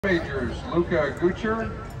Majors Luca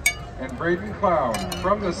Gucher and Braden Cloud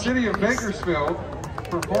from the city of Bakersfield,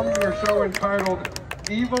 performing their show entitled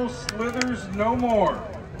Evil Slithers No More.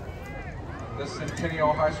 The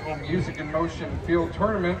Centennial High School Music in Motion Field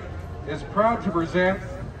Tournament is proud to present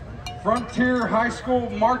Frontier High School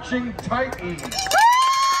Marching Titans.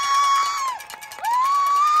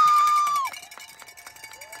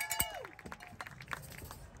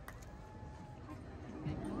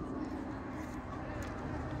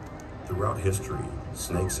 Throughout history,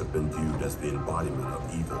 snakes have been viewed as the embodiment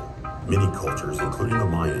of evil. Many cultures, including the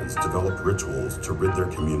Mayans, developed rituals to rid their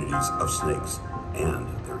communities of snakes and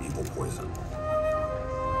their evil poison.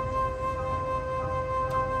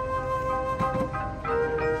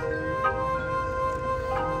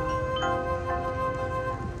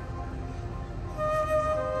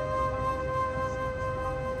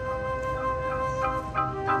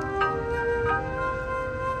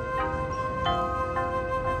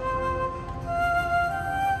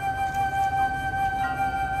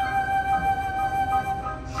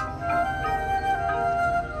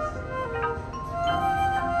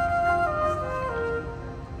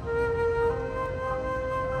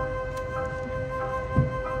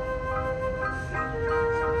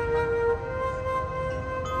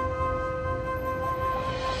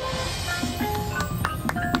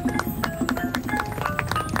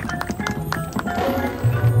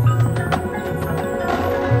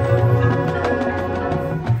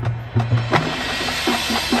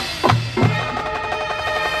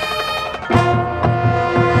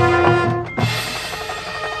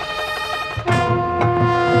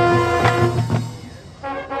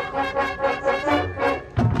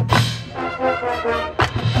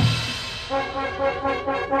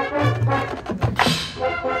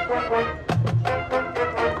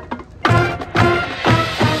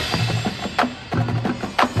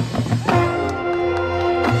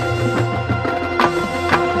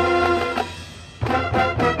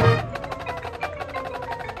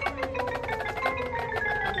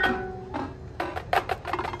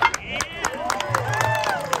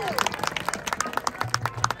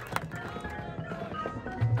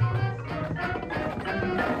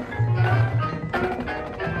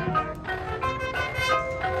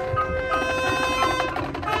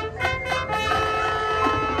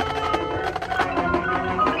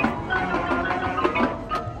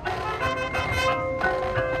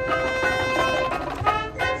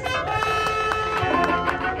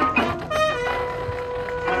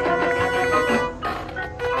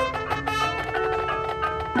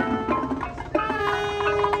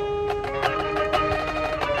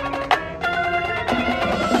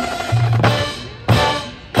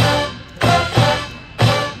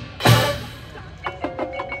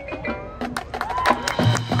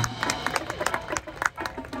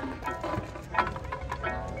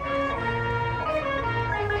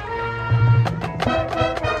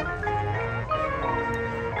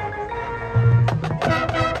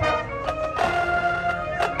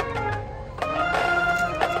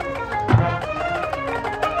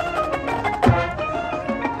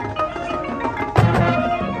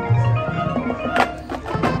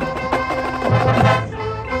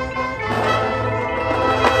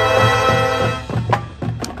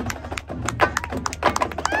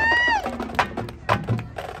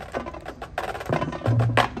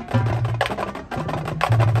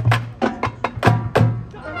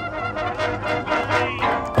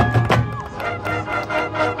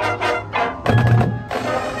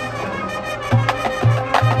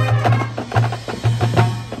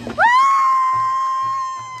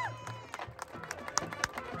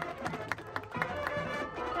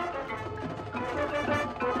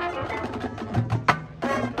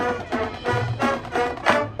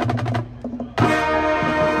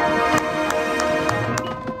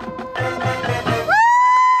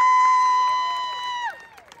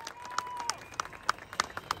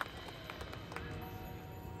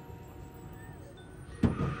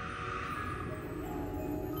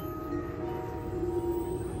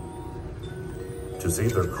 To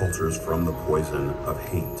save their cultures from the poison of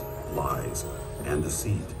hate, lies, and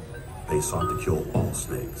deceit, they sought to kill all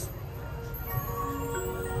snakes.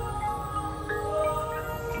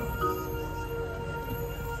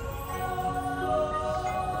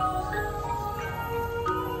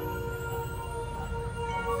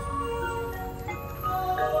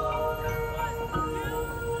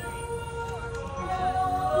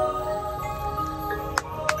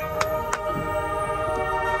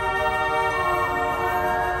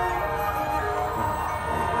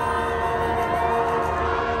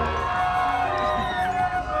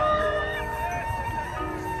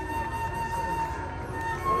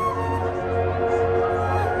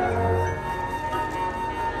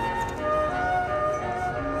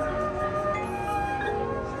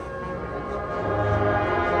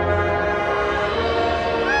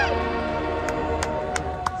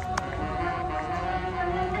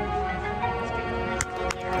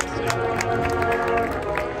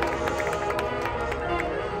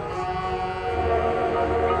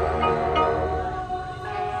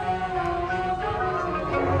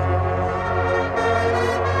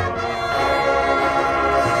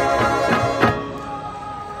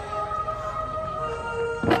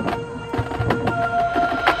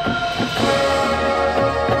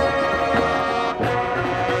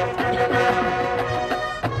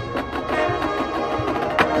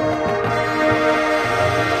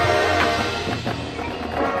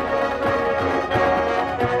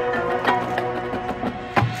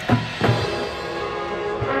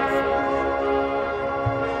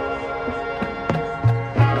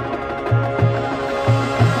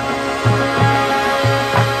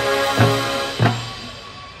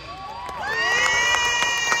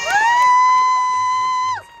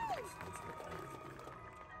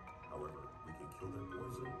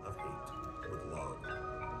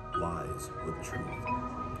 lies with truth,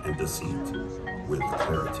 and deceit with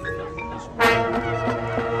clarity.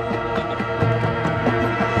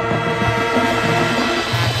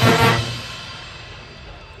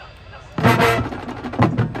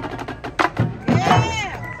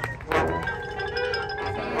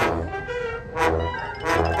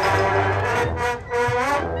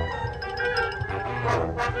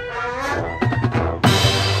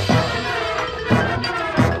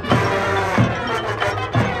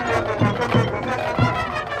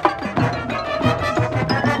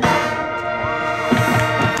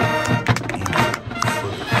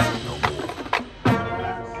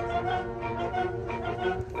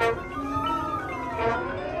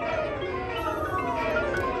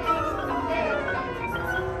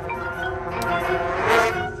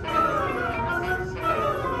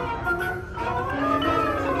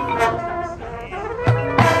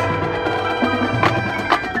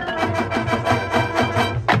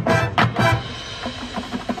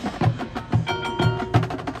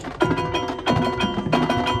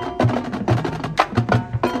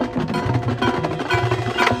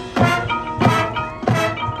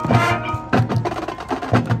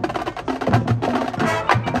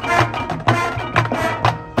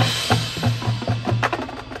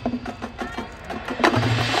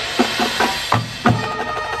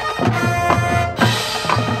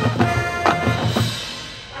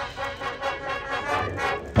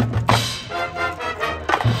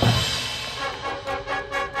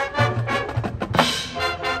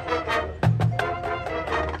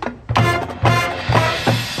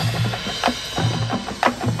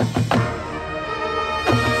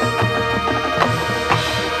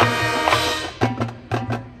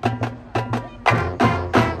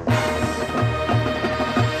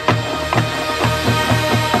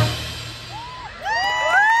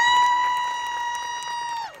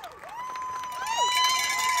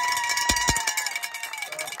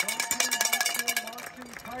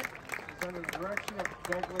 Under the direction of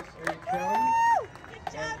Douglas A. Kelly,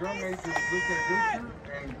 and drum majors Luca Gucher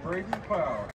and Braden Cloud.